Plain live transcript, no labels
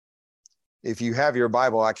If you have your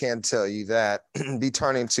Bible, I can tell you that. Be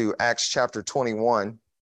turning to Acts chapter 21.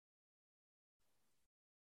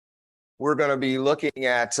 We're going to be looking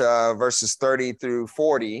at verses 30 through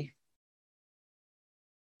 40,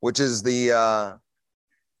 which is the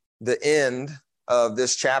end of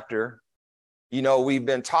this chapter. You know, we've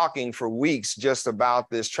been talking for weeks just about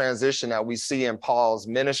this transition that we see in Paul's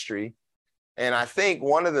ministry. And I think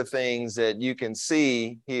one of the things that you can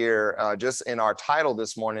see here, just in our title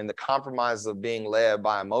this morning, the compromise of being led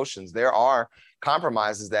by emotions, there are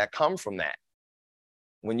compromises that come from that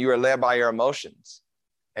when you are led by your emotions.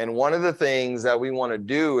 And one of the things that we want to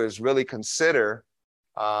do is really consider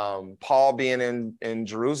Paul being in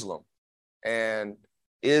Jerusalem. And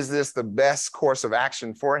is this the best course of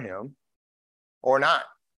action for him or not?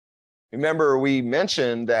 Remember, we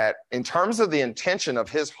mentioned that in terms of the intention of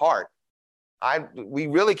his heart, we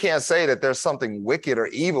really can't say that there's something wicked or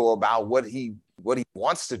evil about what he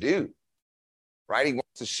wants to do, right? He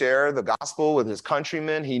wants to share the gospel with his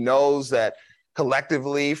countrymen. He knows that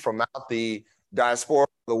collectively from out the diaspora of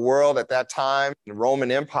the world at that time, the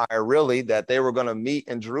Roman Empire, really, that they were going to meet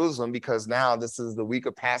in Jerusalem because now this is the week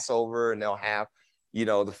of Passover and they'll have,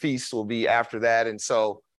 the feast will be after that. And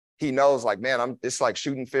so he knows, like, man, it's like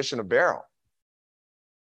shooting fish in a barrel.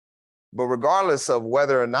 But regardless of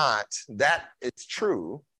whether or not that is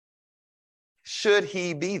true, should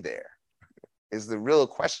he be there is the real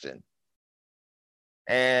question.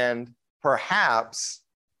 And perhaps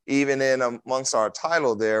even in amongst our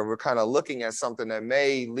title there, we're kind of looking at something that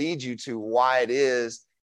may lead you to why it is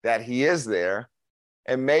that he is there,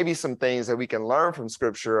 and maybe some things that we can learn from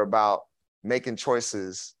Scripture about making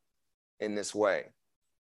choices in this way.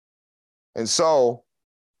 And so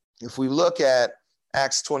if we look at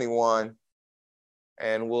Acts 21,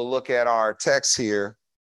 and we'll look at our text here.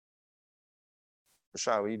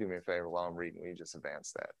 Rashawn, will you do me a favor while I'm reading? Will you just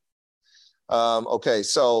advance that? Okay,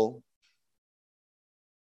 so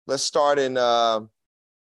let's start in verse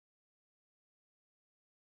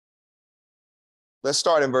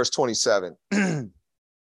 27.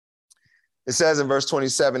 It says in verse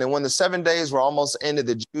 27, and when the 7 days were almost ended,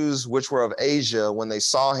 the Jews which were of Asia, when they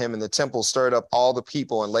saw him in the temple, stirred up all the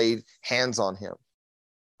people and laid hands on him,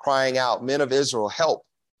 crying out, men of Israel, help.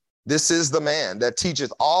 This is the man that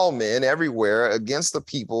teacheth all men everywhere against the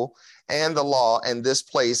people and the law and this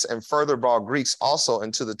place, and further brought Greeks also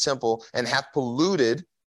into the temple, and hath polluted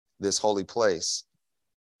this holy place.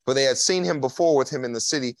 For they had seen him before with him in the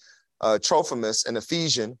city, Trophimus, an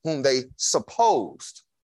Ephesian, whom they supposed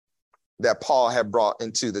that Paul had brought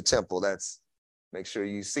into the temple. Make sure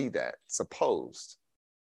you see that, supposed.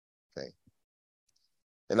 Okay.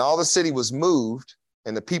 And all the city was moved,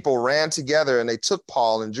 and the people ran together, and they took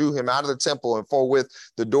Paul and drew him out of the temple, and forthwith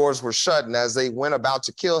the doors were shut. And as they went about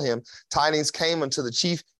to kill him, tidings came unto the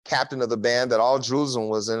chief captain of the band that all Jerusalem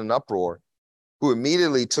was in an uproar, who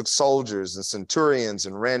immediately took soldiers and centurions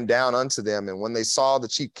and ran down unto them. And when they saw the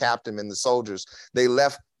chief captain and the soldiers, they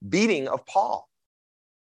left beating of Paul.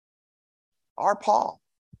 Our Paul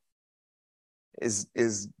is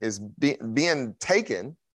being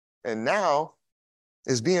taken and now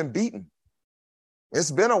is being beaten.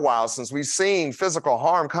 It's been a while since we've seen physical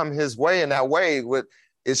harm come his way in that way. What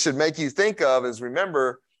it should make you think of is,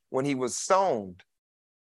 remember when he was stoned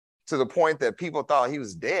to the point that people thought he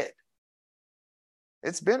was dead.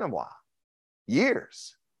 It's been a while,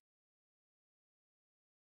 years.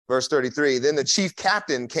 Verse 33, then the chief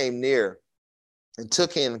captain came near and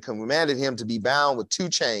took him and commanded him to be bound with 2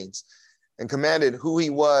 chains, and commanded who he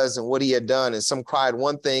was and what he had done. And some cried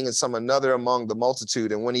one thing and some another among the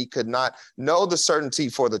multitude. And when he could not know the certainty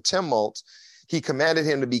for the tumult, he commanded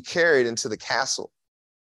him to be carried into the castle.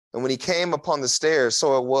 And when he came upon the stairs,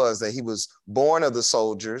 so it was that he was borne of the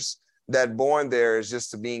soldiers. That borne there is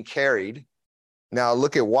just to being carried. Now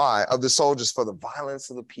look at why. Of the soldiers for the violence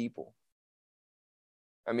of the people.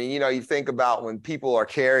 I mean, you think about when people are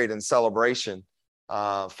carried in celebration,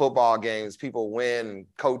 football games, people win and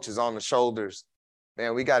coach is on the shoulders.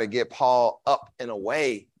 Man, we got to get Paul up and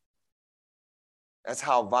away. That's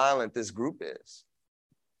how violent this group is.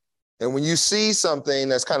 And when you see something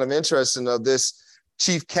that's kind of interesting of this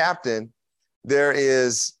chief captain,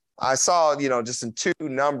 I saw, just in 2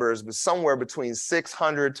 numbers, but somewhere between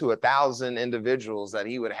 600 to 1,000 individuals that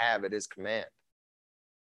he would have at his command.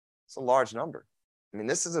 It's a large number. I mean,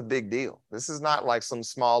 this is a big deal. This is not like some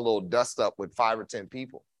small little dust up with 5 or 10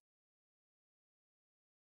 people.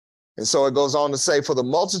 And so it goes on to say, for the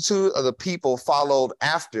multitude of the people followed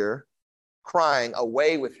after, crying,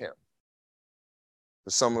 away with him.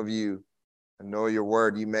 For some of you, I know your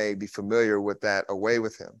word, you may be familiar with that, away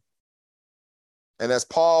with him. And as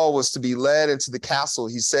Paul was to be led into the castle,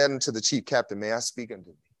 he said unto the chief captain, may I speak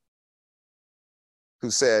unto thee?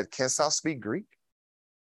 Who said, canst thou speak Greek?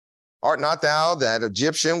 Art not thou that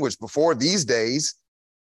Egyptian which before these days,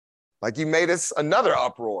 like you made us another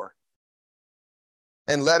uproar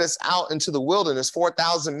and led us out into the wilderness,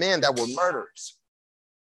 4,000 men that were murderers?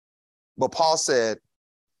 But Paul said,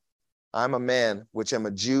 I'm a man which am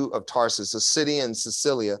a Jew of Tarsus, a city in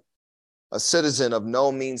Cilicia, a citizen of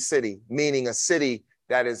no mean city, meaning a city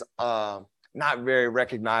that is not very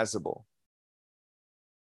recognizable.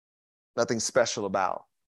 Nothing special about.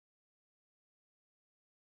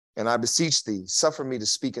 And I beseech thee, suffer me to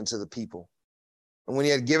speak unto the people. And when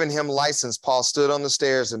he had given him license, Paul stood on the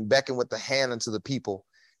stairs and beckoned with the hand unto the people.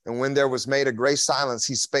 And when there was made a great silence,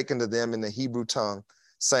 he spake unto them in the Hebrew tongue,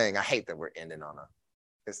 saying, I hate that we're ending on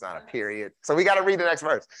it's not a period. So we got to read the next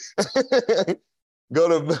verse. Go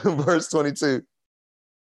to verse 22.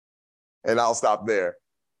 And I'll stop there.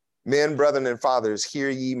 Men, brethren, and fathers, hear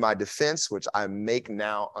ye my defense, which I make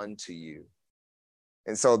now unto you.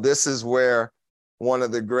 And so this is where one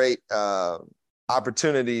of the great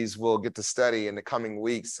opportunities we'll get to study in the coming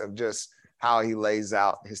weeks of just how he lays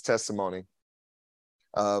out his testimony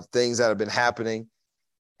of things that have been happening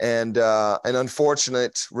and an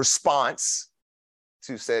unfortunate response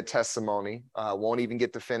to said testimony. Won't even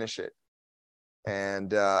get to finish it.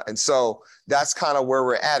 And so that's kind of where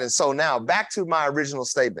we're at. And so now back to my original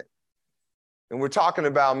statement. And we're talking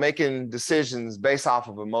about making decisions based off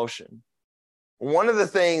of emotion. One of the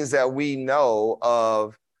things that we know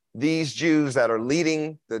of these Jews that are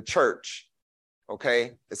leading the church,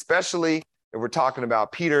 okay, especially if we're talking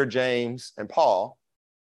about Peter, James, and Paul,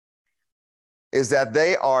 is that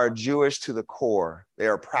they are Jewish to the core. They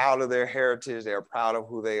are proud of their heritage. They are proud of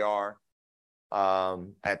who they are.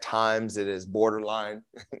 At times it is borderline,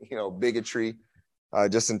 bigotry,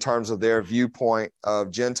 just in terms of their viewpoint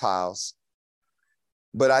of Gentiles.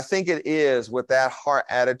 But I think it is with that heart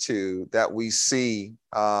attitude that we see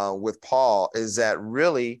with Paul is that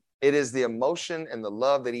really it is the emotion and the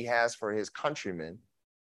love that he has for his countrymen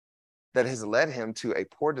that has led him to a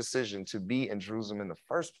poor decision to be in Jerusalem in the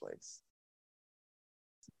first place.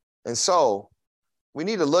 And so we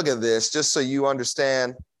need to look at this just so you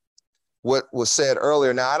understand what was said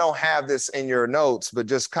earlier. Now, I don't have this in your notes, but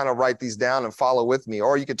just kind of write these down and follow with me,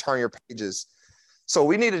 or you can turn your pages. So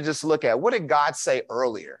we need to just look at what did God say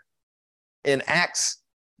earlier in Acts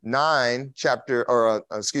 9, chapter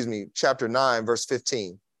 9, verse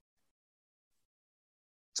 15.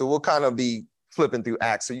 So we'll kind of be flipping through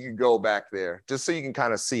Acts, so you can go back there just so you can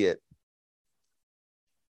kind of see it.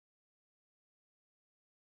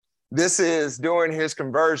 This is during his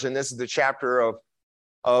conversion. This is the chapter of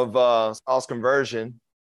Saul's conversion.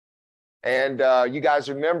 And you guys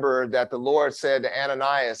remember that the Lord said to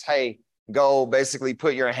Ananias, hey, go basically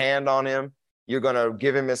put your hand on him. You're going to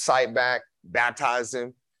give him his sight back, baptize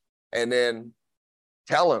him, and then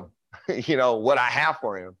tell him, what I have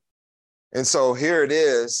for him. And so here it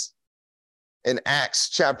is in Acts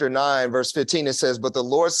chapter 9, verse 15. It says, but the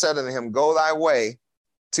Lord said unto him, go thy way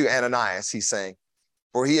to Ananias, he's saying,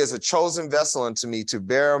 for he is a chosen vessel unto me to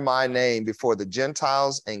bear my name before the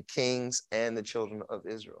Gentiles and kings and the children of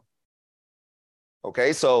Israel.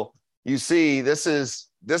 Okay, so you see, this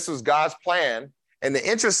was God's plan. And the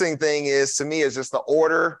interesting thing is, to me, is just the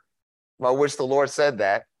order by which the Lord said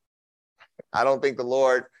that. I don't think the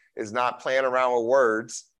Lord is not playing around with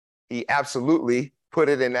words. He absolutely put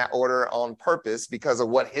it in that order on purpose because of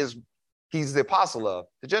what he's the apostle of,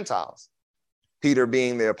 the Gentiles. Peter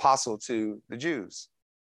being the apostle to the Jews.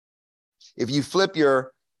 If you flip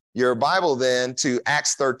your Bible then to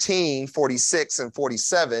Acts 13, 46 and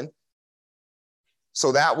 47,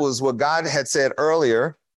 so that was what God had said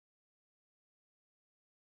earlier.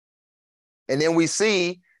 And then we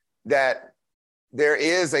see that there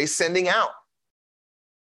is a sending out.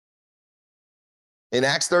 In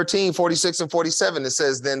Acts 13, 46 and 47, it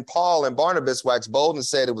says, then Paul and Barnabas waxed bold and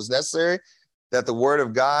said it was necessary that the word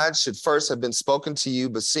of God should first have been spoken to you,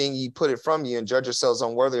 but seeing ye put it from you and judge yourselves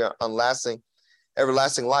unworthy of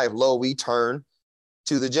everlasting life, lo, we turn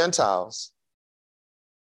to the Gentiles.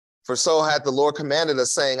 For so hath the Lord commanded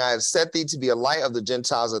us, saying, I have set thee to be a light of the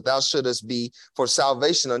Gentiles, that thou shouldest be for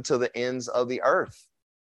salvation until the ends of the earth.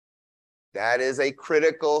 That is a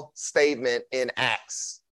critical statement in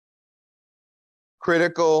Acts.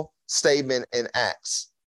 Critical statement in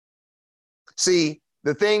Acts. See,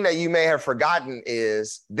 the thing that you may have forgotten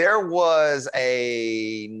is there was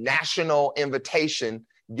a national invitation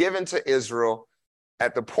given to Israel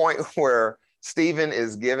at the point where Stephen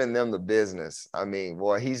is giving them the business. I mean,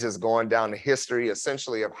 boy, he's just going down the history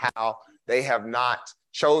essentially of how they have not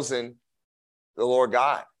chosen the Lord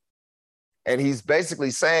God. And he's basically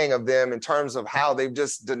saying of them in terms of how they've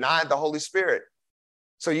just denied the Holy Spirit.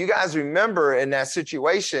 So you guys remember in that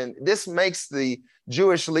situation, this makes the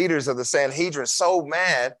Jewish leaders of the Sanhedrin so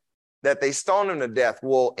mad that they stone him to death.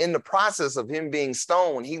 Well, in the process of him being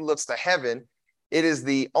stoned, he looks to heaven. It is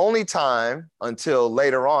the only time until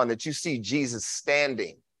later on that you see Jesus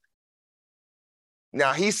standing.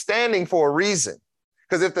 Now, he's standing for a reason.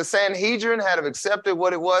 Because if the Sanhedrin had have accepted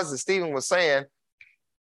what it was that Stephen was saying,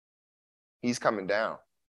 he's coming down.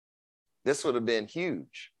 This would have been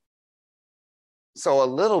huge. So a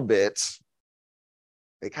little bit,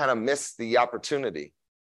 they kind of missed the opportunity,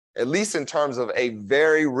 at least in terms of a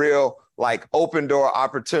very real, like open door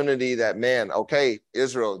opportunity that, man, okay,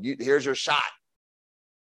 Israel, here's your shot.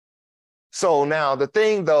 So now the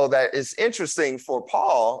thing, though, that is interesting for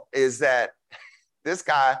Paul is that this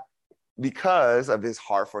guy, because of his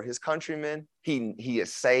heart for his countrymen, he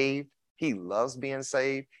is saved. He loves being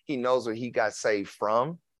saved. He knows where he got saved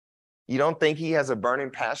from. You don't think he has a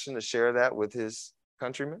burning passion to share that with his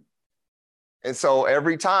countrymen? And so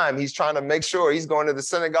every time he's trying to make sure he's going to the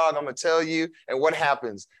synagogue, I'm going to tell you, and what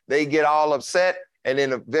happens? They get all upset, and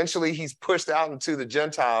then eventually he's pushed out into the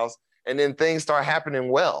Gentiles, and then things start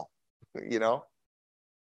happening well, you know?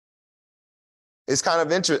 It's kind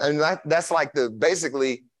of interesting. And that's like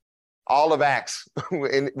basically all of Acts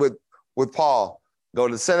with Paul. Go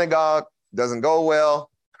to the synagogue, doesn't go well,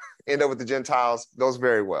 end up with the Gentiles, goes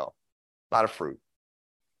very well. A lot of fruit.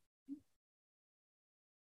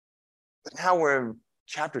 But now we're in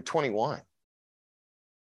chapter 21.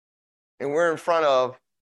 And we're in front of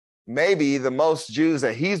maybe the most Jews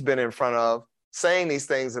that he's been in front of, saying these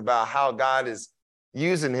things about how God is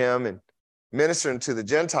using him and ministering to the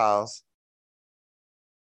Gentiles.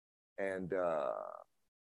 And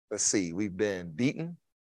let's see, we've been beaten.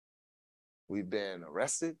 We've been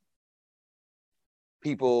arrested.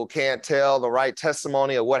 People can't tell the right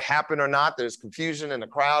testimony of what happened or not. There's confusion in the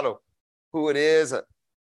crowd of who it is.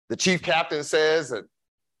 The chief captain says that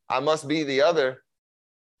I must be the other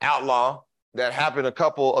outlaw that happened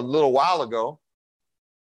a little while ago.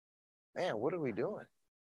 Man, what are we doing?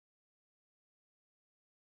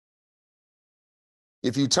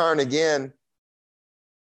 If you turn again,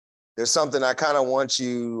 there's something I kind of want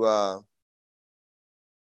you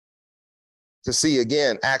to see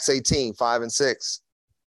again. Acts 18, 5 and 6.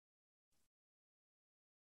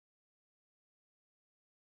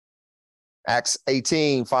 Acts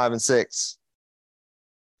 18, 5 and 6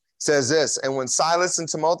 says this, and when Silas and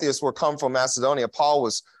Timotheus were come from Macedonia, Paul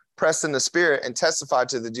was pressed in the spirit and testified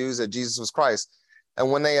to the Jews that Jesus was Christ.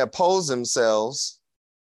 And when they opposed themselves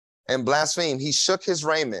and blasphemed, he shook his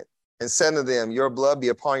raiment and said to them, your blood be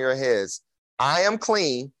upon your heads. I am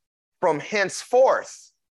clean. From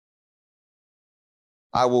henceforth,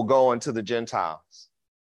 I will go unto the Gentiles.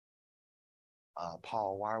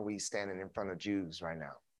 Paul, why are we standing in front of Jews right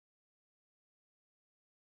now?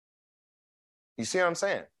 You see what I'm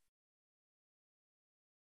saying?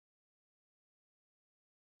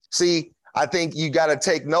 See, I think you got to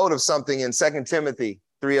take note of something in 2 Timothy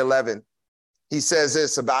 3:11. He says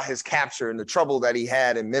this about his capture and the trouble that he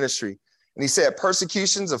had in ministry. And he said,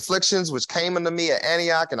 persecutions, afflictions, which came unto me at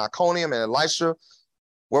Antioch and Iconium and Lystra,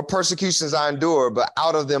 were persecutions I endured, but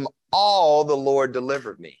out of them all the Lord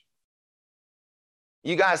delivered me.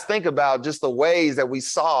 You guys think about just the ways that we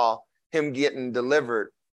saw him getting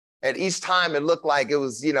delivered. At each time it looked like it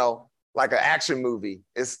was, like an action movie.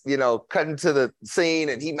 It's, cutting to the scene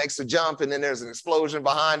and he makes a jump and then there's an explosion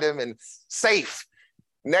behind him and safe.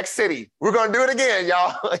 Next city, we're going to do it again,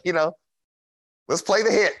 y'all. Let's play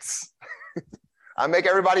the hits. I make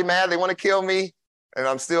everybody mad. They want to kill me and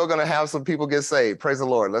I'm still going to have some people get saved. Praise the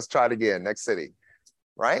Lord. Let's try it again. Next city,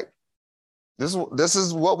 right? This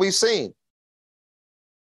is what we've seen.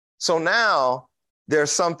 So now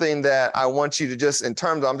there's something that I want you to just,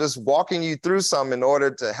 I'm just walking you through some in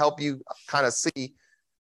order to help you kind of see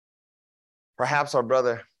perhaps our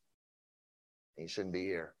brother, he shouldn't be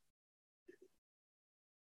here.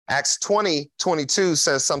 Acts 20:22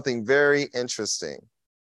 says something very interesting.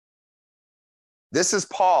 This is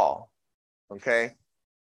Paul, okay?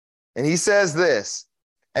 And he says this,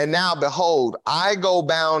 and now behold, I go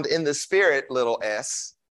bound in the spirit, little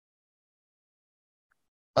s,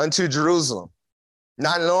 unto Jerusalem,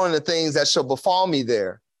 not knowing the things that shall befall me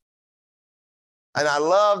there. And I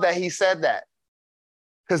love that he said that,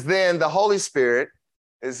 because then the Holy Spirit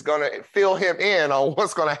is going to fill him in on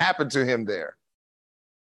what's going to happen to him there.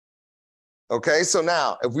 Okay, so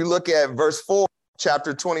now if we look at verse 4,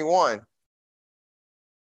 chapter 21,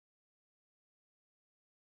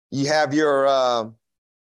 you have your,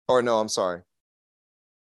 I'm sorry.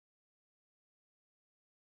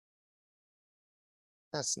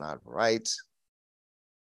 That's not right.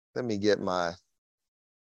 Let me get my.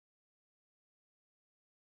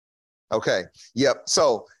 Okay. Yep.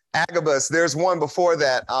 So Agabus, there's one before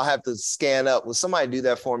that. I'll have to scan up. Will somebody do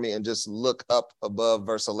that for me and just look up above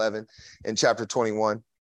verse 11 in chapter 21?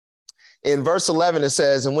 In verse 11, it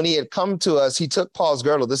says, and when he had come to us, he took Paul's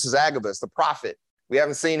girdle. This is Agabus, the prophet. We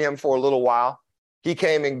haven't seen him for a little while. He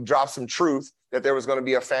came and dropped some truth that there was going to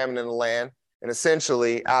be a famine in the land. And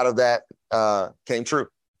essentially out of that came true,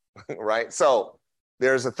 right? So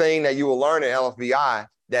there's a thing that you will learn in LFBI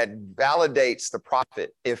that validates the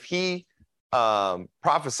prophet. If he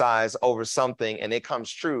prophesies over something and it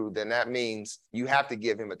comes true, then that means you have to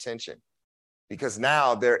give him attention, because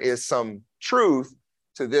now there is some truth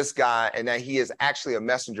to this guy and that he is actually a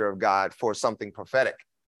messenger of God for something prophetic.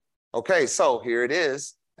 Okay, so here it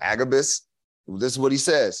is. Agabus, this is what he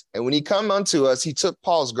says. And when he come unto us, he took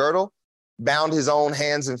Paul's girdle, bound his own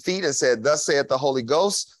hands and feet, and said, thus saith the Holy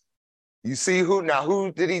Ghost. You see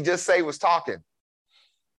who did he just say was talking?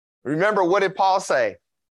 Remember, what did Paul say?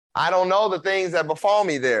 I don't know the things that befall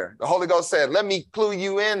me there. The Holy Ghost said, let me clue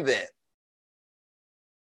you in then.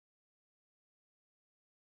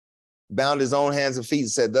 Bound his own hands and feet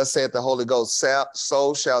and said, thus saith the Holy Ghost,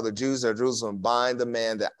 so shall the Jews at Jerusalem bind the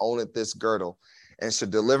man that owneth this girdle and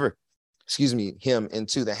should deliver, him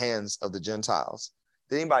into the hands of the Gentiles.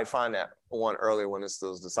 Did anybody find that one earlier when it's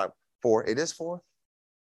those disciples? 4, it is 4?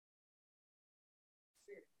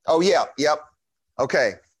 Oh, yeah, yep.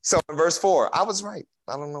 Okay, so in verse 4, I was right.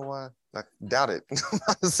 I don't know why I doubt it.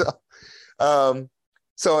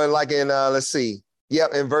 Let's see.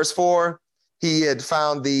 Yep, in verse 4, he had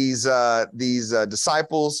found these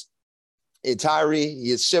disciples in Tyre.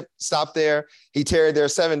 His ship stopped there. He tarried there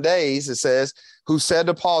 7 days, it says, who said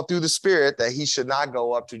to Paul through the Spirit that he should not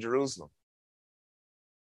go up to Jerusalem.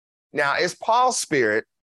 Now, it's Paul's spirit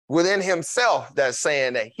within himself that's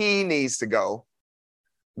saying that he needs to go,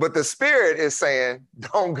 but the Spirit is saying,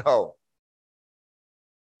 don't go,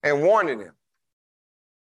 and warning him.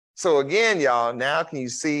 So again, y'all, now can you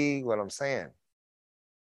see what I'm saying?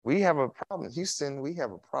 We have a problem. Houston, we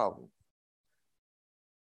have a problem.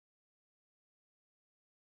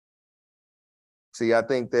 See, I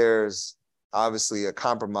think there's obviously a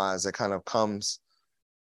compromise that kind of comes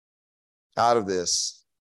out of this.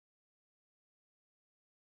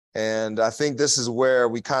 And I think this is where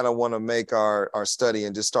we kind of want to make our study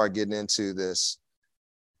and just start getting into this.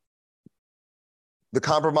 The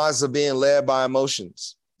compromise of being led by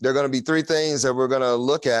emotions. There are going to be 3 things that we're going to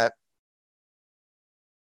look at.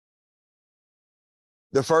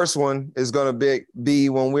 The first one is going to be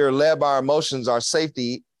when we're led by our emotions, our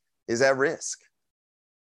safety is at risk.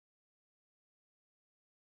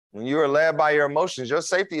 When you are led by your emotions, your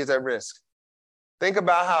safety is at risk. Think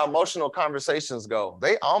about how emotional conversations go.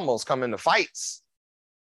 They almost come into fights.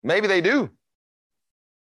 Maybe they do.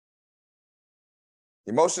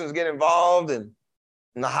 Emotions get involved in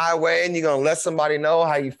the highway, and you're going to let somebody know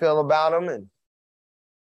how you feel about them.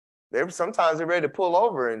 And sometimes they're ready to pull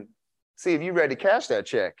over and see if you're ready to cash that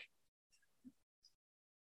check.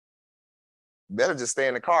 Better just stay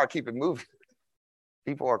in the car, keep it moving.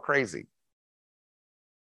 People are crazy.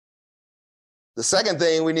 The second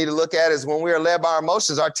thing we need to look at is when we are led by our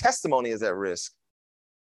emotions, our testimony is at risk.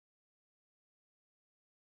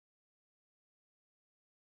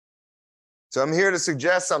 So I'm here to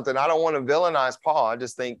suggest something. I don't want to villainize Paul. I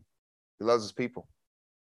just think he loves his people.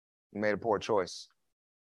 He made a poor choice.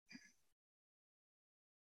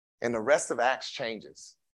 And the rest of Acts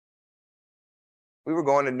changes. We were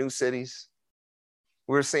going to new cities.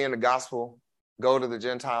 We were seeing the gospel go to the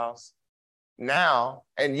Gentiles. Now,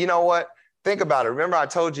 and you know what? Think about it. Remember I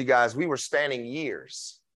told you guys we were spanning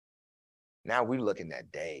years. Now we're looking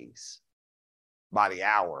at days, by the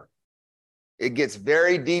hour. It gets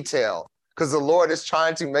very detailed because the Lord is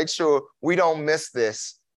trying to make sure we don't miss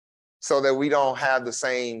this so that we don't have the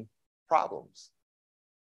same problems.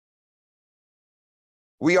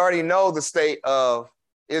 We already know the state of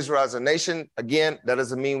Israel as a nation. Again, that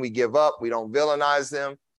doesn't mean we give up. We don't villainize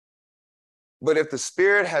them. But if the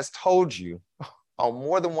Spirit has told you on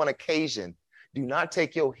more than one occasion, do not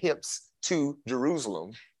take your hips to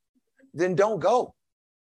Jerusalem, then don't go.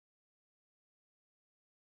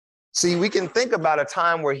 See, we can think about a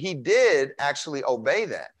time where he did actually obey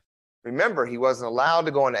that. Remember, he wasn't allowed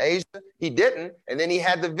to go into Asia. He didn't. And then he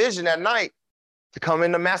had the vision at night to come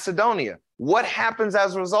into Macedonia. What happens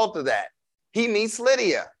as a result of that? He meets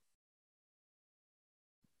Lydia.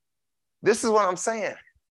 This is what I'm saying.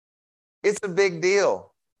 It's a big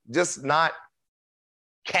deal. Just not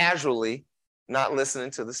casually, not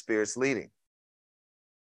listening to the Spirit's leading.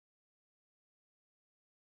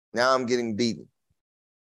 Now I'm getting beaten.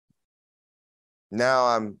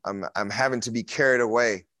 Now I'm having to be carried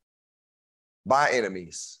away by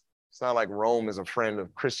enemies. It's not like Rome is a friend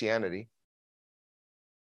of Christianity.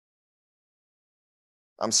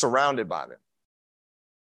 I'm surrounded by them.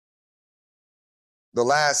 The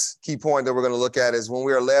last key point that we're going to look at is when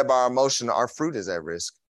we are led by our emotion, our fruit is at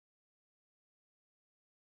risk.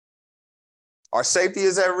 Our safety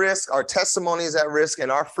is at risk, our testimony is at risk, and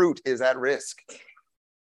our fruit is at risk.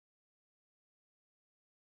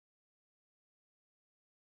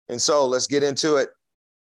 And so let's get into it.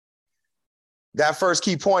 That first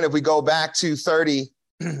key point, if we go back to 30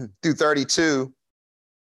 through 32,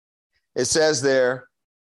 it says there,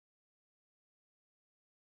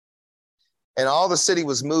 and all the city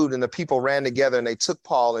was moved, and the people ran together, and they took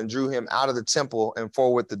Paul and drew him out of the temple, and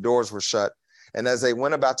forthwith the doors were shut. And as they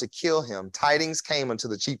went about to kill him, tidings came unto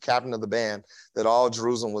the chief captain of the band that all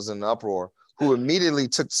Jerusalem was in an uproar, who immediately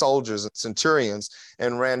took soldiers and centurions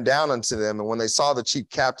and ran down unto them. And when they saw the chief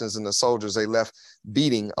captains and the soldiers, they left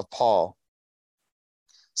beating of Paul.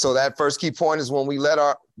 So that first key point is when we let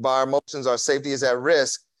by our emotions, our safety is at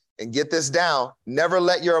risk. And get this down, never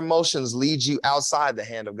let your emotions lead you outside the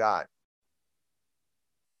hand of God.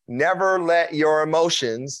 Never let your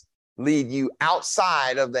emotions lead you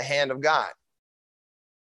outside of the hand of God.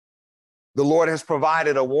 The Lord has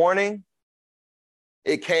provided a warning.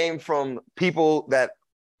 It came from people that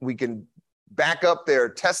we can back up their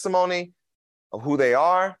testimony of who they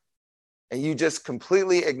are, and you just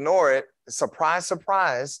completely ignore it. Surprise,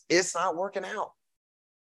 surprise, it's not working out.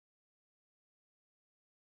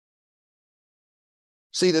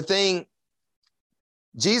 See, the thing,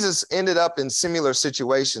 Jesus ended up in similar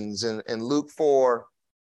situations in Luke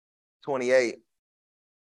 4:28.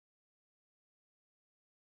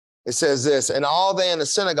 It says this, and all they in the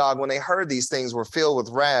synagogue, when they heard these things, were filled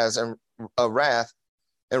with wrath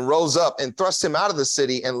and rose up and thrust him out of the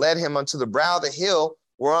city and led him unto the brow of the hill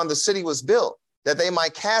whereon the city was built, that they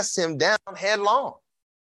might cast him down headlong.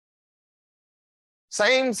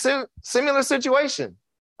 Same similar situation.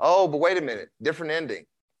 Oh, but wait a minute, different ending.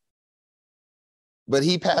 But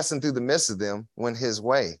he passing through the midst of them went his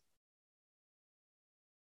way.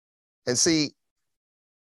 And see,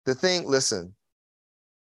 the thing, listen,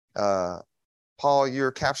 Paul,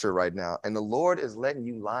 you're captured right now, and the Lord is letting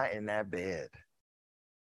you lie in that bed.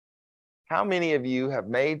 How many of you have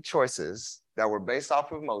made choices that were based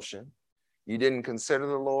off of emotion? You didn't consider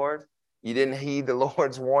the Lord. You didn't heed the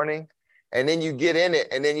Lord's warning. And then you get in it,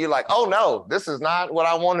 and then you're like, oh, no, this is not what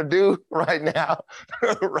I want to do right now,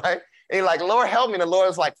 right? And you're like, Lord, help me. And the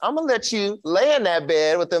Lord's like, I'm going to let you lay in that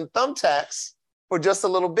bed with them thumbtacks for just a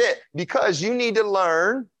little bit because you need to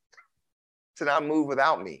learn to not move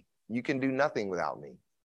without me. You can do nothing without me.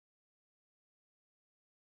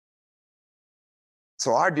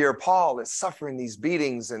 So our dear Paul is suffering these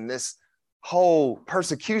beatings and this whole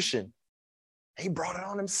persecution. He brought it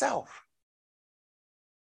on himself.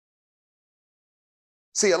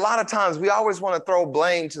 See, a lot of times we always want to throw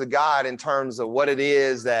blame to the God in terms of what it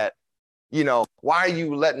is that, you know, why are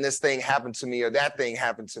you letting this thing happen to me or that thing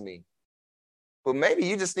happen to me? But maybe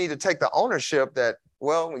you just need to take the ownership that,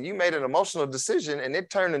 well, when you made an emotional decision and it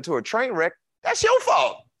turned into a train wreck, that's your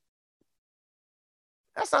fault.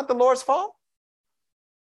 That's not the Lord's fault.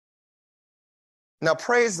 Now,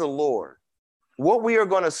 praise the Lord. What we are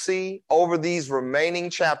going to see over these remaining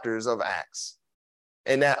chapters of Acts,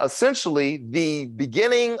 and that essentially the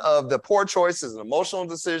beginning of the poor choice is an emotional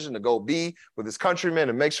decision to go be with his countrymen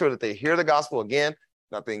and make sure that they hear the gospel again.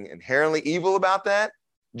 Nothing inherently evil about that,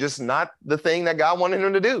 just not the thing that God wanted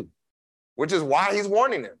him to do, which is why he's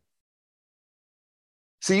warning them.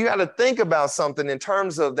 So you got to think about something in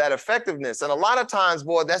terms of that effectiveness. And a lot of times,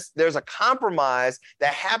 boy, there's a compromise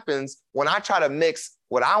that happens when I try to mix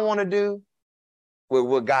what I want to do with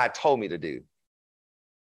what God told me to do.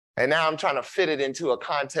 And now I'm trying to fit it into a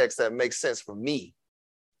context that makes sense for me.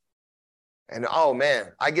 And oh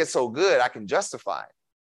man, I get so good, I can justify it.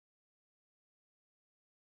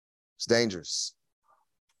 It's dangerous.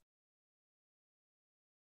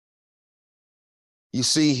 You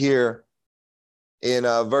see here in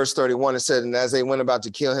verse 31, it said, and as they went about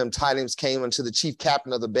to kill him, tidings came unto the chief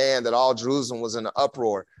captain of the band that all Jerusalem was in an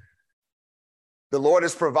uproar. The Lord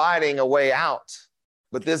is providing a way out,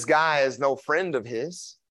 but this guy is no friend of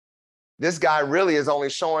his. This guy really is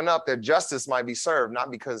only showing up that justice might be served,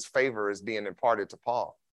 not because favor is being imparted to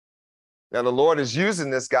Paul. Now, the Lord is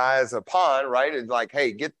using this guy as a pawn, right? It's like,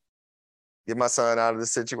 hey, get my son out of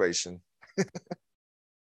this situation.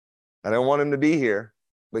 I don't want him to be here,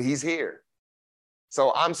 but he's here.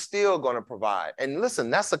 So I'm still going to provide. And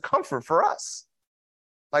listen, that's a comfort for us.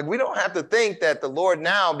 Like, we don't have to think that the Lord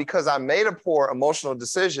now, because I made a poor emotional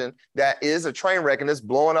decision that is a train wreck and it's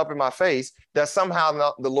blowing up in my face, that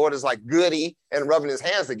somehow the Lord is like goody and rubbing his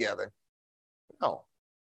hands together. No.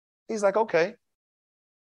 He's like, okay,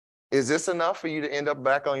 is this enough for you to end up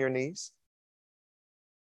back on your knees?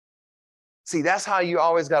 See, that's how you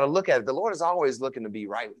always got to look at it. The Lord is always looking to be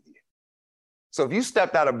right with you. So if you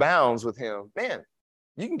stepped out of bounds with him, man,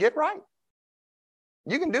 you can get right.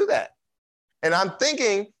 You can do that. And I'm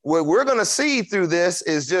thinking what we're going to see through this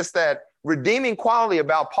is just that redeeming quality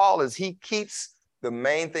about Paul is he keeps the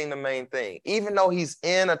main thing. Even though he's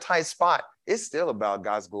in a tight spot, it's still about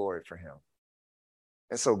God's glory for him.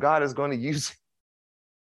 And so God is going to use it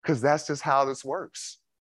because that's just how this works.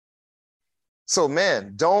 So,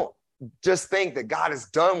 man, don't just think that God is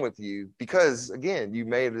done with you because, again, you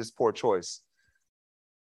made this poor choice.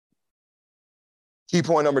 Key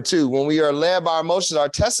point number 2, when we are led by our emotions, our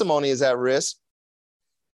testimony is at risk.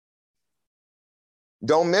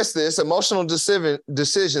 Don't miss this. Emotional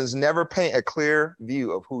decisions never paint a clear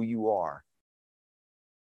view of who you are.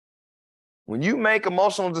 When you make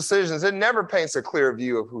emotional decisions, it never paints a clear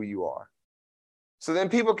view of who you are. So then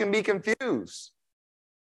people can be confused.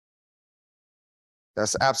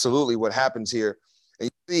 That's absolutely what happens here. And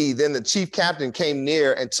you see, then the chief captain came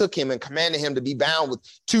near and took him and commanded him to be bound with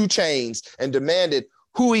 2 chains and demanded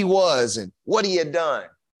who he was and what he had done.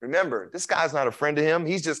 Remember, this guy's not a friend to him.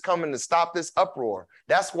 He's just coming to stop this uproar.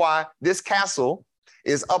 That's why this castle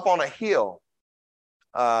is up on a hill.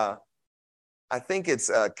 I think it's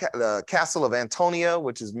the Castle of Antonia,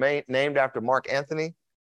 which is named after Mark Antony,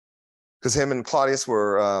 because him and Claudius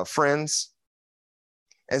were friends.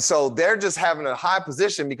 And so they're just having a high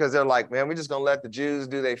position because they're like, man, we're just going to let the Jews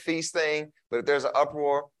do their feast thing. But if there's an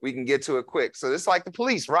uproar, we can get to it quick. So it's like the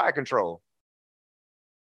police, riot control.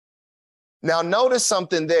 Now, notice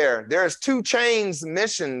something there. There's 2 chains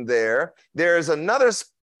mentioned there. There's another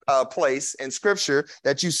place in Scripture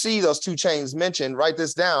that you see those 2 chains mentioned. Write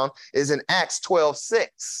this down, is in Acts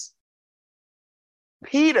 12:6.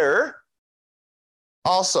 Peter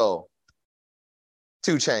also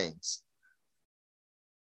 2 chains.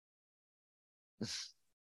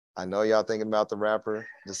 I know y'all thinking about the rapper.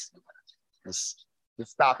 Just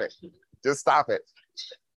stop it. Just stop it.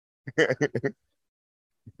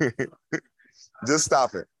 Just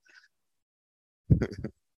stop it.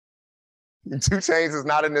 2 chains is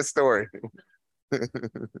not in this story.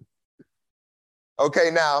 Okay,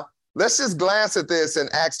 now let's just glance at this in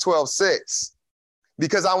Acts 12:6,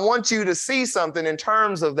 because I want you to see something in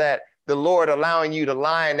terms of that, the Lord allowing you to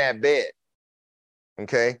lie in that bed.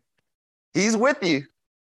 Okay? He's with you.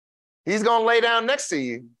 He's going to lay down next to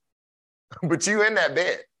you, but you in that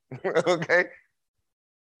bed, okay?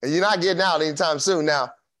 And you're not getting out anytime soon. Now,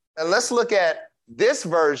 and let's look at this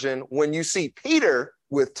version when you see Peter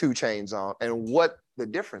with 2 chains on and what the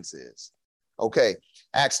difference is. Okay,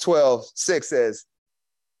 Acts 12:6 says,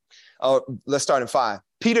 let's start in 5.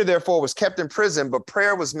 Peter, therefore, was kept in prison, but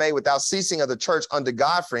prayer was made without ceasing of the church unto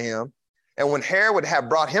God for him. And when Herod had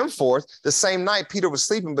brought him forth, the same night Peter was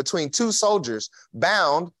sleeping between 2 soldiers,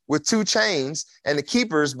 bound with 2 chains, and the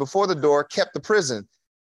keepers before the door kept the prison.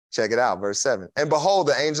 Check it out, verse 7. And behold,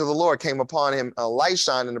 the angel of the Lord came upon him, a light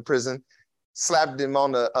shined in the prison, slapped him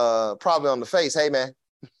on the, probably on the face. Hey, man,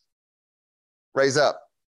 raise up.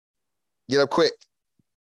 Get up quick.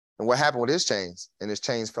 And what happened with his chains? And his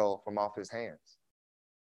chains fell from off his hands.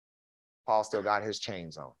 Paul still got his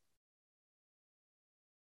chains on.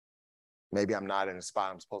 Maybe I'm not in the spot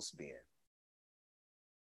I'm supposed to be in.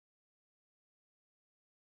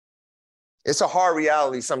 It's a hard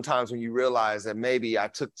reality sometimes when you realize that maybe I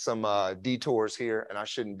took some detours here and I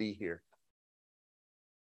shouldn't be here.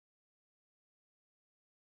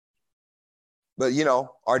 But, you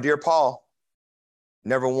know, our dear Paul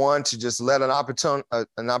never one to just let an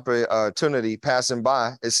opportunity pass him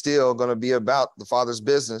by. It's still going to be about the Father's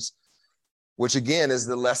business, which again is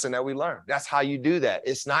the lesson that we learn. That's how you do that.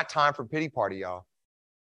 It's not time for pity party, y'all.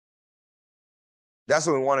 That's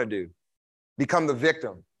what we want to do. Become the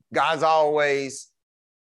victim. God's always,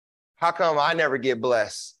 how come I never get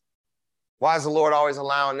blessed? Why is the Lord always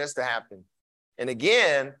allowing this to happen? And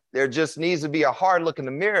again, there just needs to be a hard look in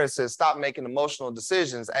the mirror that says, stop making emotional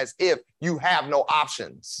decisions as if you have no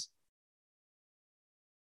options.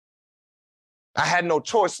 I had no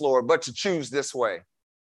choice, Lord, but to choose this way.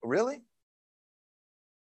 Really?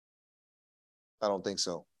 I don't think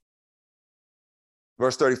so.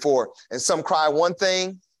 Verse 34, and some cry one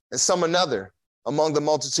thing and some another among the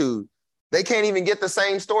multitude. They can't even get the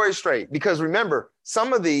same story straight because remember,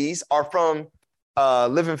 some of these are from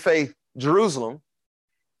Living Faith Jerusalem,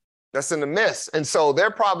 That's in the midst. And so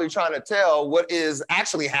they're probably trying to tell what is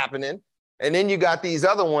actually happening. And then you got these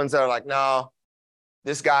other ones that are like, no,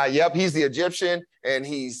 this guy, yep, he's the Egyptian and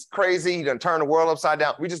he's crazy. He done turned the world upside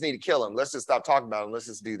down. We just need to kill him. Let's just stop talking about him. Let's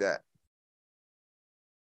just do that.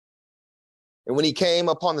 And when he came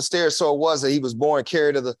upon the stairs, so it was that he was borne,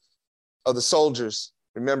 carried of the soldiers.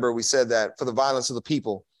 Remember, we said that for the violence of the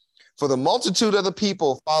people. For the multitude of the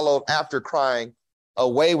people followed after, crying,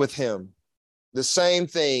 away with him. The same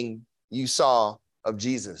thing you saw of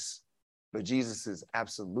Jesus. But Jesus is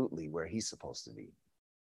absolutely where he's supposed to be.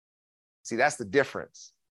 See, that's the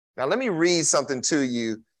difference. Now, let me read something to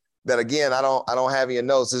you that, again, I don't have any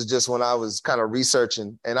notes. It's just when I was kind of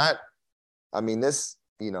researching. And I mean, this,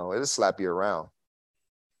 it'll slap you around.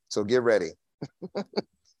 So get ready.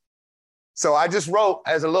 So I just wrote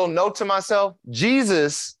as a little note to myself,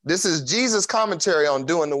 this is Jesus' commentary on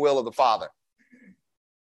doing the will of the Father.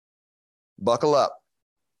 Buckle up.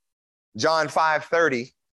 John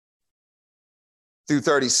 5:30 through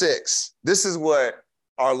 36. This is what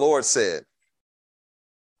our Lord said.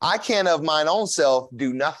 I can of mine own self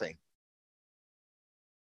do nothing.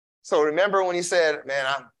 So remember when he said, man,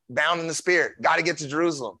 I'm bound in the spirit, got to get to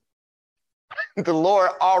Jerusalem. The Lord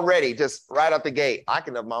already, just right out the gate, I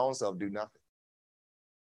can of my own self do nothing.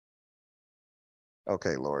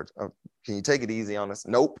 Okay, Lord, can you take it easy on us?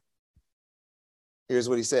 Nope. Here's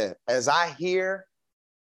what he said. As I hear,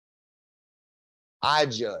 I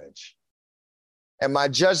judge. And my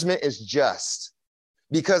judgment is just,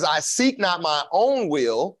 because I seek not my own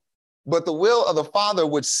will, but the will of the Father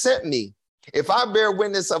which sent me. If I bear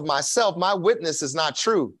witness of myself, my witness is not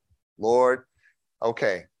true. Lord,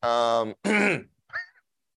 okay. If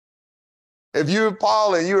you were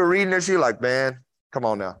Paul and you were reading this, you're like, man, come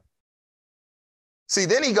on now. See,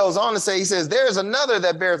 then he goes on to say, he says, there is another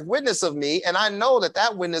that beareth witness of me, and I know that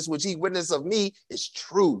that witness which he witnessed of me is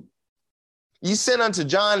true. You sent unto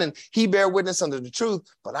John, and he bare witness unto the truth,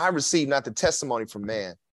 but I received not the testimony from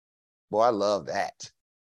man. Boy, I love that.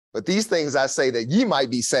 But these things I say that ye might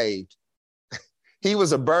be saved. He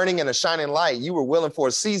was a burning and a shining light. You were willing for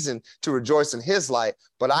a season to rejoice in his light,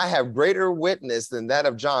 but I have greater witness than that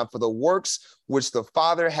of John, for the works which the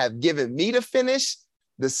Father hath given me to finish,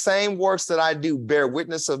 the same works that I do bear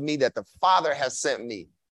witness of me that the Father has sent me.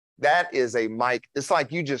 That is a mic. It's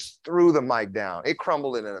like you just threw the mic down. It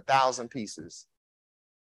crumbled in 1,000 pieces.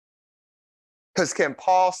 Because can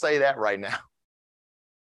Paul say that right now?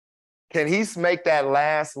 Can he make that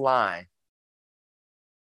last line?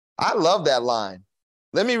 I love that line.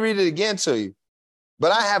 Let me read it again to you.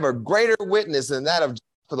 But I have a greater witness than that of,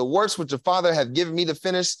 for the works which the Father hath given me to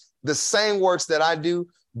finish, the same works that I do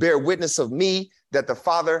bear witness of me that the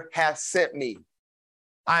Father hath sent me.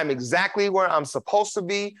 I'm exactly where I'm supposed to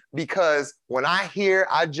be, because when I hear,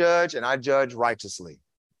 I judge, and I judge righteously.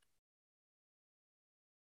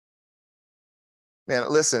 Man,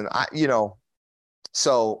 listen,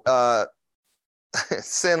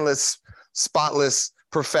 sinless, spotless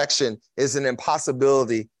perfection is an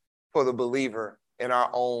impossibility for the believer in our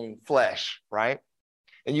own flesh, right?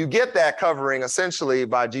 And you get that covering essentially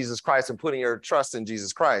by Jesus Christ and putting your trust in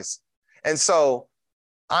Jesus Christ. And so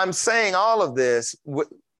I'm saying all of this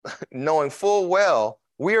knowing full well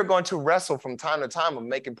we are going to wrestle from time to time of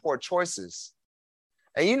making poor choices.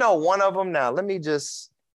 And one of them now,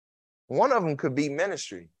 one of them could be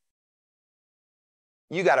ministry.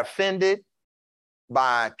 You got offended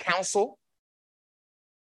by counsel.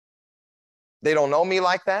 They don't know me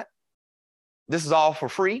like that. This is all for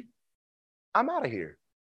free. I'm out of here.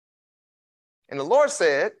 And the Lord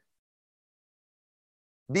said,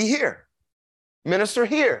 be here. Minister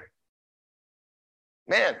here.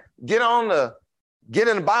 Man, get in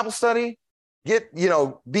the Bible study,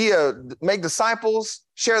 make disciples,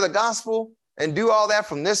 share the gospel, and do all that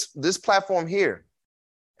from this platform here.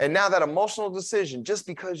 And now that emotional decision, just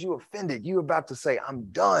because you offended, you're about to say, I'm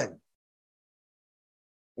done.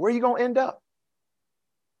 Where are you going to end up?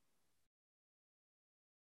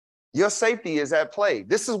 Your safety is at play.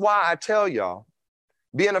 This is why I tell y'all,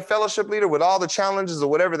 being a fellowship leader with all the challenges or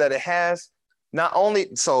whatever that it has, not only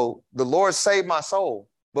so the Lord saved my soul,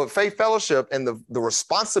 but Faith Fellowship and the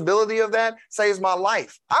responsibility of that saves my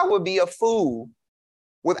life. I would be a fool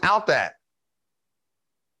without that.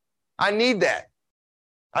 I need that.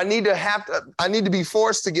 I need to be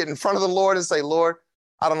forced to get in front of the Lord and say, Lord,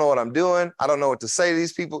 I don't know what I'm doing. I don't know what to say to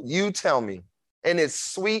these people. You tell me. And it's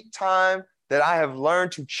sweet time that I have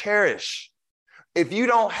learned to cherish. If you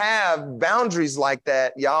don't have boundaries like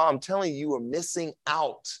that, y'all, I'm telling you, you are missing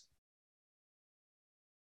out.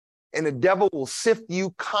 And the devil will sift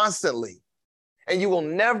you constantly. And you will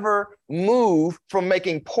never move from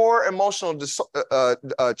making poor emotional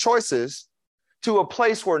choices to a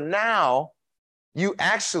place where now you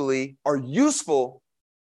actually are useful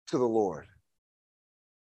to the Lord.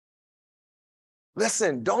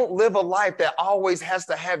 Listen, don't live a life that always has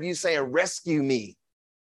to have you saying, rescue me.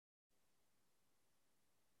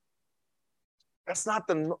 That's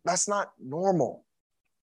not normal.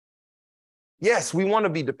 Yes, we want to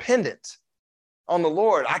be dependent on the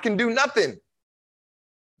Lord. I can do nothing.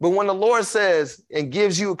 But when the Lord says and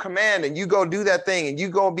gives you a command and you go do that thing and you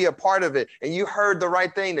go be a part of it and you heard the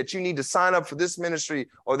right thing that you need to sign up for this ministry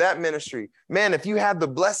or that ministry, man, if you have the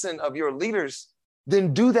blessing of your leaders,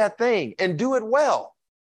 then do that thing and do it well.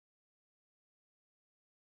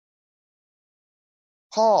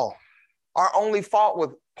 Paul, our only fault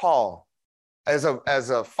with Paul, as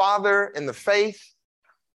a father in the faith,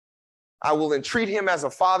 I will entreat him as a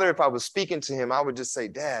father. If I was speaking to him, I would just say,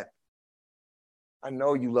 Dad, I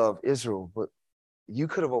know you love Israel, but you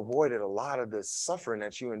could have avoided a lot of the suffering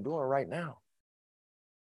that you're enduring right now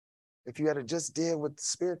if you had just did what the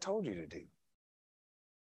Spirit told you to do.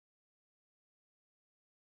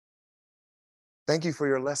 Thank you for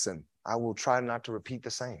your lesson. I will try not to repeat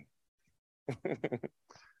the same.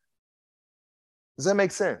 Does that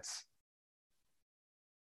make sense?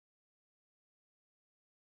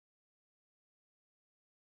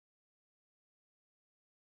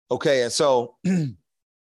 Okay, and so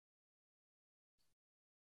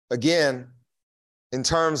again, in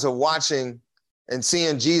terms of watching and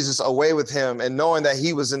seeing Jesus away with him and knowing that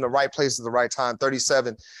he was in the right place at the right time,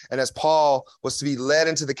 37. And as Paul was to be led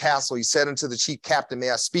into the castle, he said unto the chief captain, may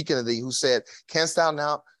I speak unto thee? Who said, canst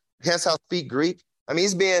thou speak Greek? I mean,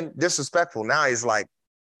 he's being disrespectful. Now he's like,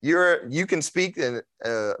 you can speak in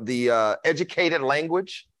the educated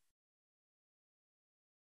language.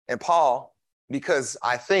 And Paul, because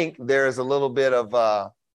I think there's a little bit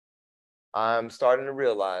of, I'm starting to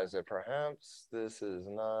realize that perhaps this is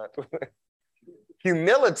not,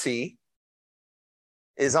 humility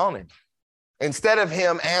is on him. Instead of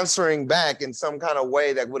him answering back in some kind of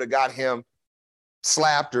way that would have got him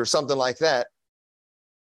slapped or something like that,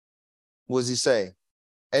 what does he say?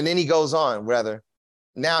 And then he goes on, rather.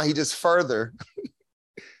 Now he just further,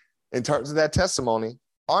 in terms of that testimony,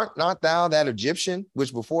 art not thou that Egyptian,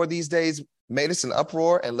 which before these days made us an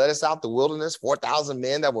uproar and led us out the wilderness, 4,000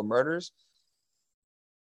 men that were murderers?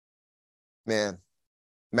 Man,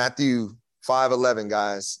 Matthew 5:11,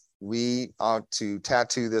 guys, we ought to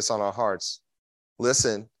tattoo this on our hearts.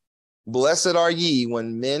 Listen, blessed are ye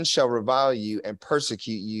when men shall revile you and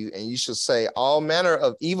persecute you, and you shall say all manner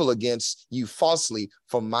of evil against you falsely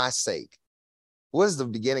for my sake. What does the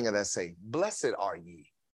beginning of that say? Blessed are ye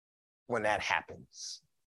when that happens.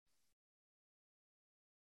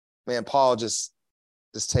 Man, Paul, just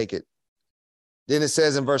take it. Then it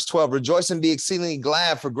says in verse 12, rejoice and be exceedingly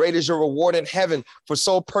glad, for great is your reward in heaven, for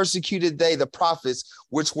so persecuted they the prophets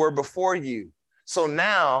which were before you. So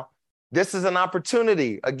now this is an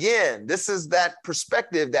opportunity. Again, this is that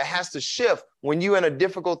perspective that has to shift when you're in a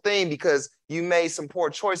difficult thing because you made some poor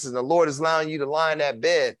choices and the Lord is allowing you to lie in that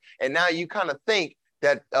bed. And now you kind of think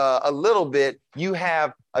that a little bit you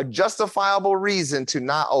have a justifiable reason to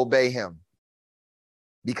not obey him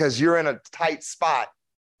because you're in a tight spot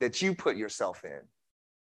that you put yourself in.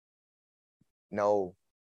 No,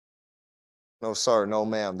 sir, no,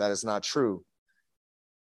 ma'am, that is not true.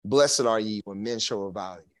 Blessed are ye when men shall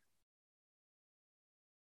revile you.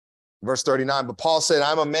 Verse 39, but Paul said,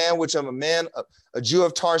 I'm a man which am a man, a Jew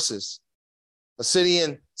of Tarsus, a city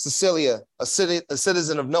in Cilicia, a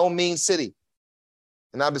citizen of no mean city.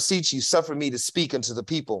 And I beseech you, suffer me to speak unto the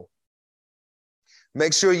people.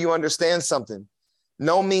 Make sure you understand something.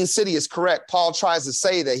 No mean city is correct. Paul tries to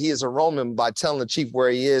say that he is a Roman by telling the chief where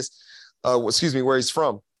he is, where he's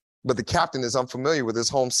from. But the captain is unfamiliar with his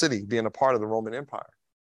home city, being a part of the Roman Empire.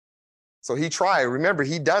 So he tried. Remember,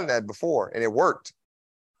 he'd done that before, and it worked.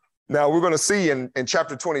 Now, we're going to see in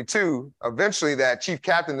chapter 22, eventually that chief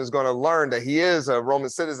captain is going to learn that he is a Roman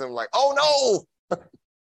citizen. Like, oh, no,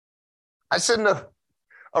 I shouldn't have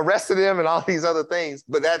arrested him and all these other things.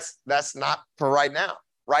 But that's not for right now.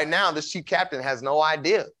 Right now, this chief captain has no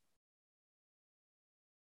idea.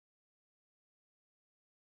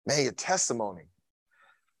 Man, your testimony,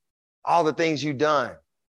 all the things you've done,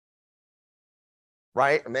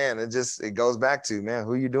 right? Man, it goes back to, man,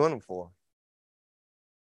 who are you doing them for?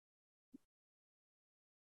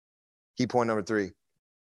 Key point number 3.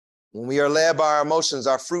 When we are led by our emotions,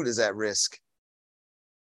 our fruit is at risk.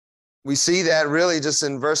 We see that really just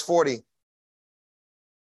in verse 40.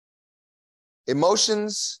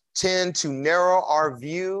 Emotions tend to narrow our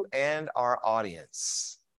view and our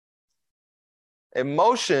audience.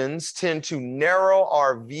 Emotions tend to narrow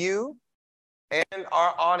our view and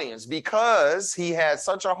our audience because he had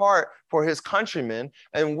such a heart for his countrymen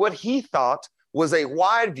and what he thought was a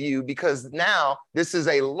wide view, because now this is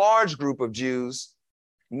a large group of Jews,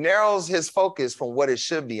 narrows his focus from what it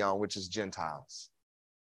should be on, which is Gentiles.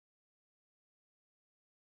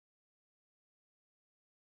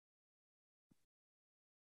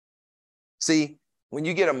 See, when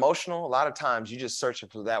you get emotional, a lot of times you just searching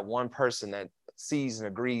for that one person that sees and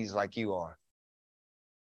agrees like you are.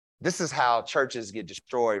 This is how churches get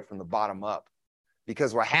destroyed from the bottom up.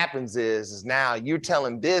 Because what happens is now you're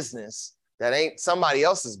telling business that ain't somebody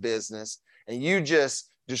else's business, and you just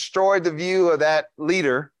destroyed the view of that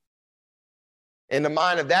leader in the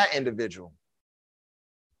mind of that individual.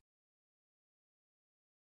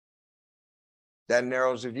 That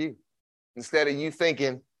narrows your view. Instead of you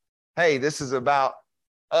thinking, hey, this is about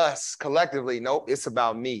us collectively. Nope, it's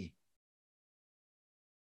about me.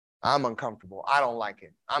 I'm uncomfortable. I don't like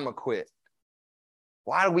it. I'm going to quit.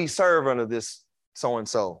 Why do we serve under this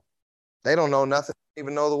so-and-so? They don't know nothing,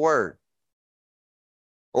 even know the word.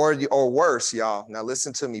 Or worse, y'all. Now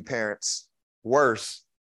listen to me, parents. Worse,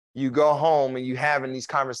 you go home and you having these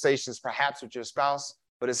conversations perhaps with your spouse,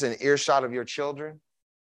 but it's in earshot of your children.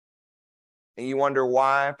 And you wonder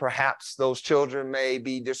why perhaps those children may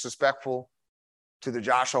be disrespectful to the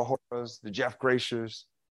Joshua Horas, the Jeff Gracers,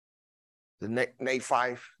 the Nate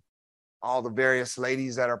Fife, all the various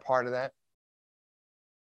ladies that are part of that.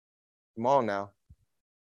 Come on now.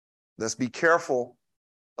 Let's be careful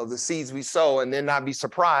of the seeds we sow and then not be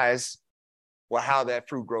surprised with how that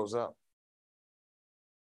fruit grows up.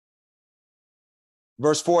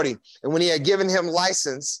 Verse 40, and when he had given him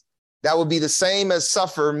license, that would be the same as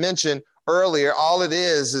suffer mentioned earlier. All it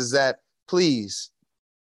is that, please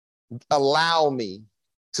allow me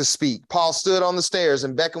to speak. Paul stood on the stairs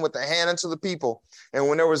and beckoned with the hand unto the people. And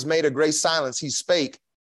when there was made a great silence, he spake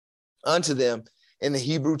unto them in the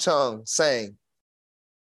Hebrew tongue, saying,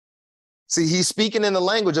 see, he's speaking in the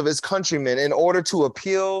language of his countrymen in order to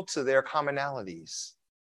appeal to their commonalities.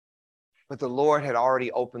 But the Lord had already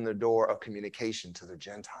opened the door of communication to the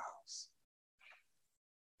Gentiles.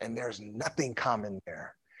 And there's nothing common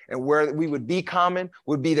there. And where we would be common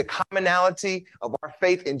would be the commonality of our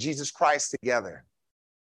faith in Jesus Christ together,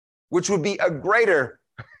 which would be a greater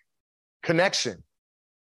connection.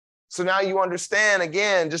 So now you understand,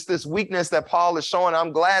 again, just this weakness that Paul is showing.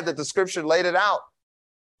 I'm glad that the scripture laid it out.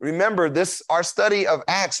 Remember, our study of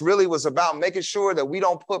Acts really was about making sure that we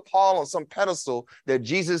don't put Paul on some pedestal that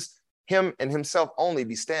Jesus, him and himself only,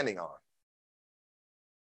 be standing on.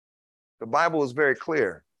 The Bible is very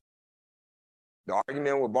clear. The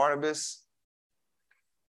argument with Barnabas,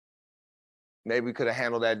 maybe we could have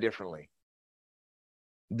handled that differently.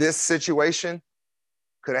 This situation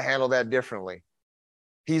could have handled that differently.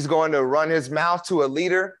 He's going to run his mouth to a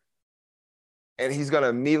leader, and he's going to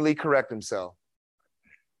immediately correct himself.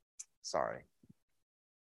 Sorry.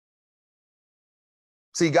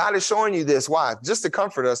 See, God is showing you this. Why? Just to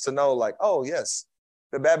comfort us to know, like, oh, yes,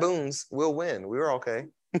 the baboons will win. We were okay.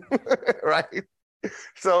 Right?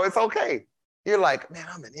 So it's okay. You're like, man,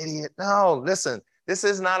 I'm an idiot. No, listen, this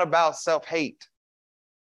is not about self-hate.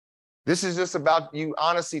 This is just about you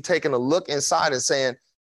honestly taking a look inside and saying,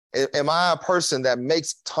 am I a person that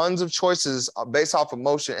makes tons of choices based off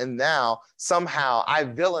emotion, and now somehow I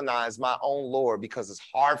villainize my own Lord because it's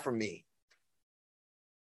hard for me?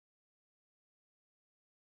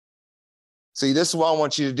 See, this is what I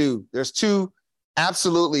want you to do. There's two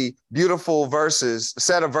absolutely beautiful verses,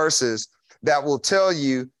 set of verses that will tell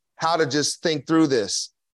you how to just think through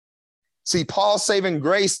this. See, Paul's saving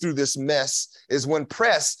grace through this mess is when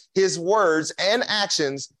pressed, his words and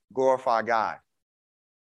actions glorify God.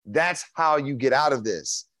 That's how you get out of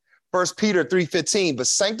this. 1 Peter 3:15, but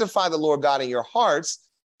sanctify the Lord God in your hearts,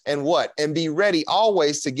 and what? And be ready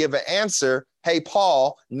always to give an answer, hey,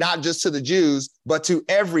 Paul, not just to the Jews, but to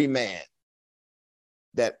every man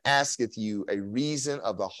that asketh you a reason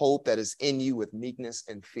of the hope that is in you with meekness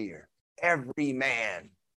and fear. Every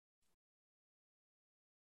man.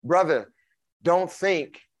 Brother, don't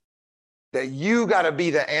think that you got to be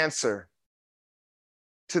the answer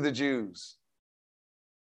to the Jews.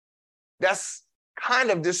 That's kind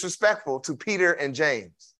of disrespectful to Peter and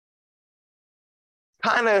James.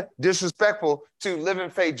 Kind of disrespectful to Living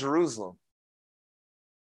Faith Jerusalem.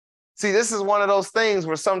 See, this is one of those things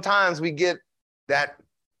where sometimes we get that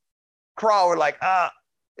crawl. We're like,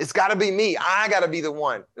 it's got to be me. I got to be the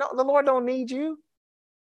one. No, the Lord don't need you.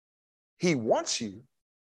 He wants you,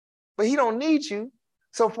 but he don't need you.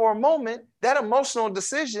 So for a moment, that emotional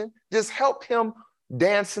decision just helped him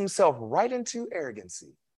dance himself right into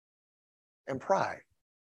arrogancy. and pride.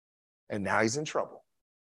 And now he's in trouble.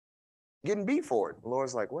 Getting beat for it. The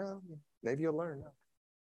Lord's like, well, maybe you'll learn.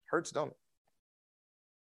 Hurts, don't it?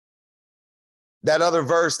 That other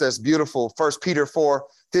verse that's beautiful, 1 Peter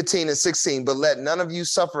 4:15-16, but let none of you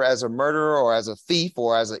suffer as a murderer or as a thief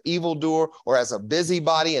or as an evildoer or as a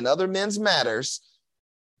busybody in other men's matters.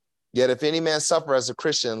 Yet if any man suffer as a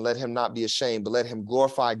Christian, let him not be ashamed, but let him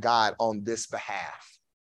glorify God on this behalf.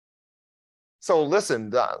 So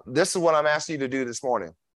listen, this is what I'm asking you to do this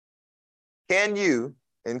morning. Can you,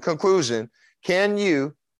 in conclusion, can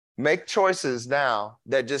you make choices now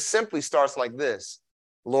that just simply starts like this?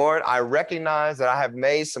 Lord, I recognize that I have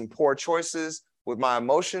made some poor choices with my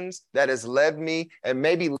emotions that has led me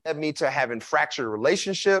to having fractured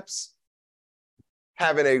relationships,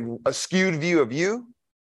 having a skewed view of you.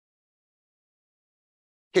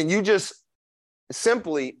 Can you just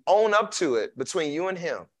simply own up to it between you and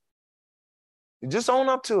him? Just own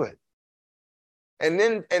up to it. And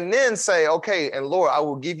then say, okay, and Lord, I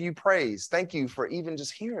will give you praise. Thank you for even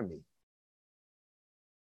just hearing me.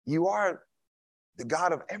 You are the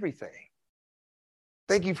God of everything.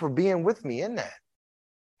 Thank you for being with me in that.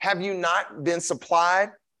 Have you not been supplied?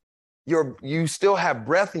 You still have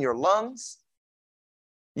breath in your lungs.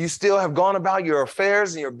 You still have gone about your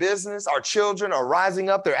affairs and your business. Our children are rising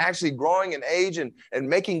up. They're actually growing in age and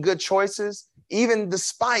making good choices, even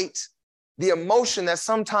despite the emotion that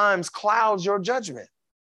sometimes clouds your judgment.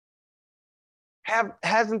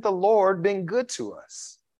 Hasn't the Lord been good to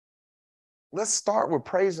us? Let's start with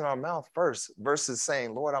praise in our mouth first versus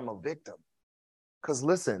saying, Lord, I'm a victim. Because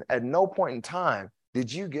listen, at no point in time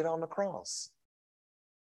did you get on the cross.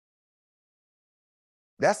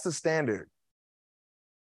 That's the standard.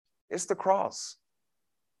 It's the cross.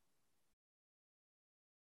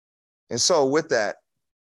 And so with that,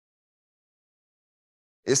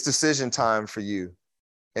 it's decision time for you.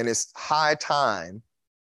 And it's high time,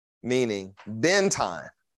 meaning then time,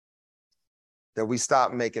 that we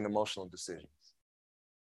stop making emotional decisions.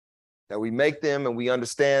 That we make them and we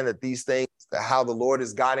understand that these things, how the Lord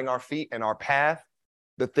is guiding our feet and our path,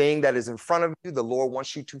 the thing that is in front of you, the Lord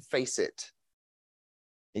wants you to face it.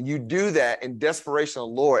 And you do that in desperation of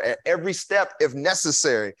the Lord at every step, if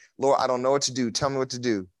necessary. Lord, I don't know what to do. Tell me what to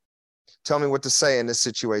do. Tell me what to say in this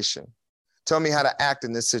situation. Tell me how to act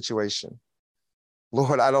in this situation.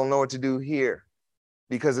 Lord, I don't know what to do here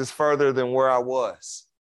because it's further than where I was.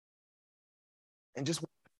 And just,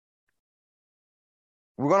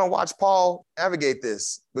 we're going to watch Paul navigate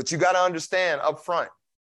this, but you got to understand up front,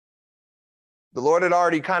 the Lord had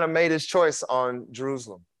already kind of made his choice on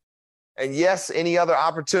Jerusalem. And yes, any other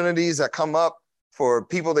opportunities that come up for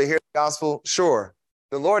people to hear the gospel, sure.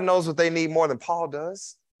 The Lord knows what they need more than Paul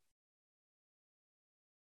does.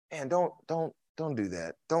 And don't do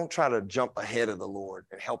that. Don't try to jump ahead of the Lord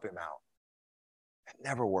and help him out. It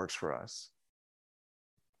never works for us.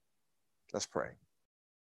 Let's pray.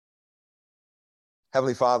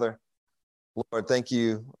 Heavenly Father, Lord, thank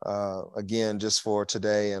you again just for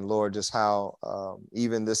today. And Lord, just how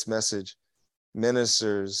even this message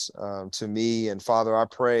ministers to me. And Father, I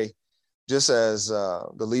pray just as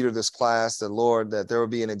the leader of this class, that Lord, that there will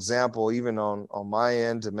be an example even on my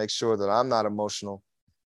end to make sure that I'm not emotional,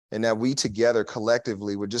 and that we together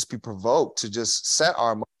collectively would just be provoked to just set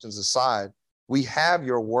our emotions aside. We have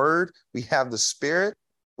your word. We have the Spirit.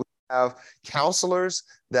 We have counselors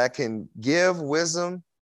that can give wisdom.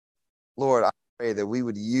 Lord, I pray that we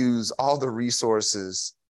would use all the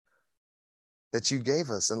resources that you gave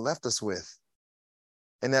us and left us with.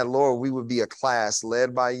 And that, Lord, we would be a class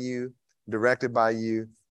led by you, directed by you.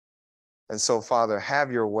 And so, Father,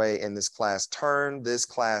 have your way in this class. Turn this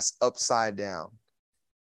class upside down.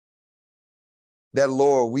 That,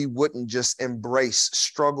 Lord, we wouldn't just embrace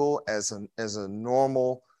struggle as a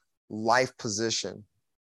normal life position.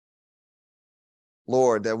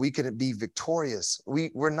 Lord, that we could be victorious.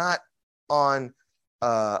 We're not on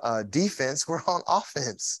defense, we're on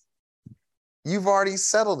offense. You've already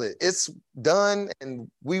settled it. It's done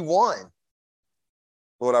and we won.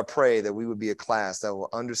 Lord, I pray that we would be a class that will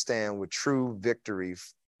understand what true victory,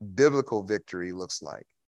 biblical victory looks like.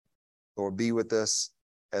 Lord, be with us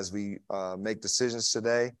as we make decisions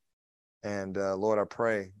today. And Lord, I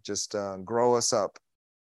pray, just grow us up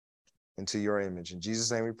into your image. In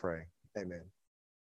Jesus' name we pray. Amen.